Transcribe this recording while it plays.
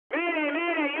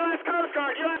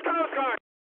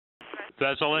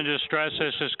Vessel in distress,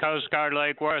 this is Coast Guard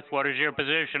Lake Worth. What is your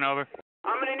position, over?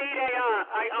 I'm going to need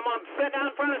I'm sitting down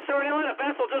in front of Stewart Inlet. A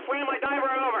vessel just ran my diver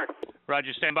over.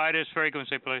 Roger, stand by this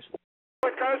frequency, please.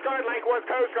 With Coast Guard, Lake Worth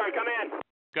Coast Guard, come in.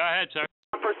 Go ahead, sir.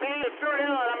 I'm proceeding to Stewart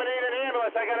Inlet. I'm going to need an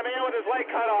ambulance. I got a man with his leg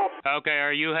cut off. Okay,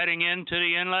 are you heading into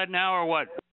the inlet now, or what?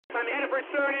 I'm headed for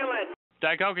Stewart Inlet.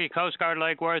 Daikoki, Coast Guard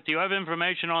Lake Worth, do you have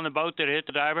information on the boat that hit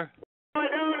the diver? I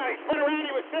don't. I split around.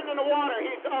 He was sitting in the water.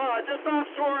 He's just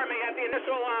offshore of me at the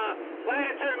initial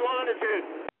latitude and longitude.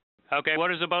 Okay, what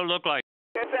does the boat look like?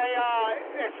 It's a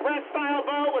express-style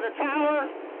boat with a tower.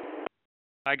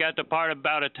 I got the part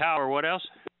about a tower. What else?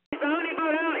 He's the only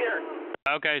boat out here.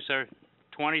 Okay, sir.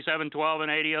 2712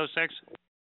 and 8006?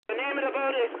 The name of the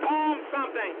boat is Palm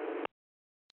something.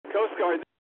 Coast Guard, the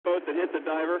boat that hit the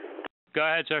diver. Go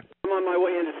ahead, sir. I'm on my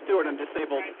way into Stewart. I'm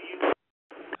disabled.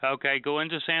 Okay, go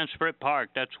into Sanskrit Park.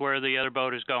 That's where the other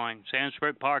boat is going.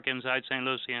 Sanskrit Park inside St.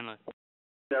 Lucie Inlet.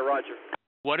 Yeah, roger.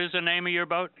 What is the name of your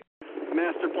boat?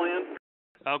 Master Plan.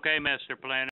 Okay, Master Plan.